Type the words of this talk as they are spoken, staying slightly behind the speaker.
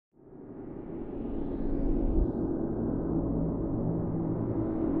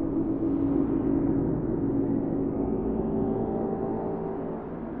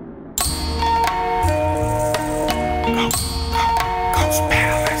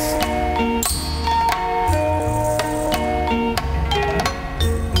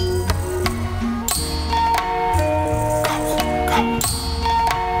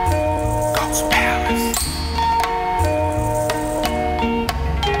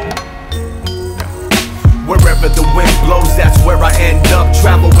Wherever the wind blows, that's where I end up.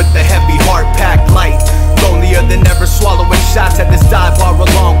 Travel with a heavy heart, packed light. Lonelier than ever, swallowing shots at this dive bar a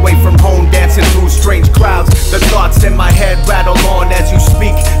long way from home, dancing through strange crowds. The thoughts in my head rattle on as you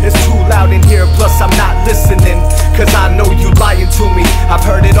speak. It's too loud in here, plus I'm not listening, cause I know you lying to me. I've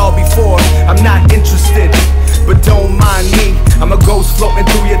heard it all before, I'm not interested, but don't mind me. I'm a ghost floating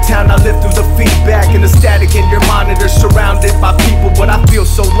through your town. I live through the feedback and the static in your monitor, surrounded by people, but I feel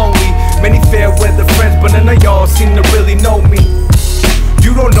so lonely. Many fair weather friends, but none of y'all seem to really know me.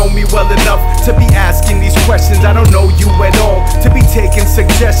 You don't know me well enough to be asking these questions. I don't know you at all to be taking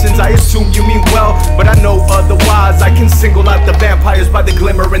suggestions. I assume you mean well, but I know otherwise. I can single out the vampires by the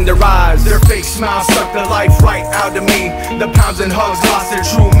glimmer in their eyes. Their fake smiles suck the life right out of me. The pounds and hugs lost their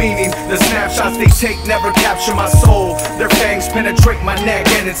true meaning. The snapshots they take never capture my soul. Their fangs penetrate my neck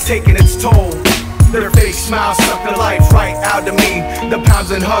and it's taking its toll. Their fake smiles suck the life right out of me. The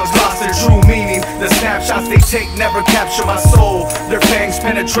pounds and hugs lost their true meaning. The snapshots they take never capture my soul. Their fangs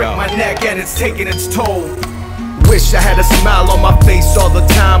penetrate my neck and it's taking its toll. Wish I had a smile on my face all the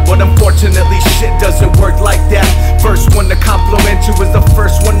time, but unfortunately shit doesn't work like that. First one to compliment you is the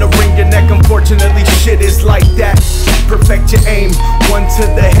first one to wring your neck. Unfortunately shit is like that. Perfect your aim, 1 to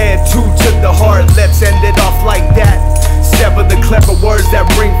the head, 2 to the heart. Let's end it off like that. Sever the clever words that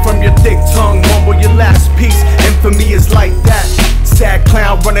ring from your thick tongue. Mumble your last piece, infamy is like that. Sad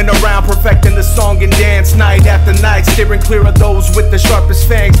clown running around perfecting the song and dance night after night, steering clear of those with the sharpest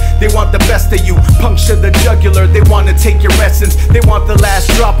fangs. They want the best of you, puncture the jugular. They want to take your essence, they want the last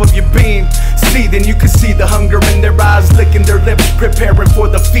drop of your being. See, then you can see the hunger in their eyes, licking their lips, preparing for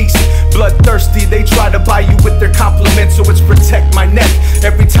the feast. Bloodthirsty, they try to buy you with their compliments, so it's protect my neck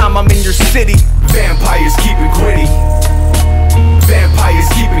every time I'm in your city. Vampires keep it gritty. Vampires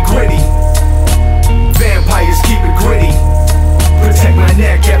keep it gritty. Vampires keep it gritty. Protect my neck.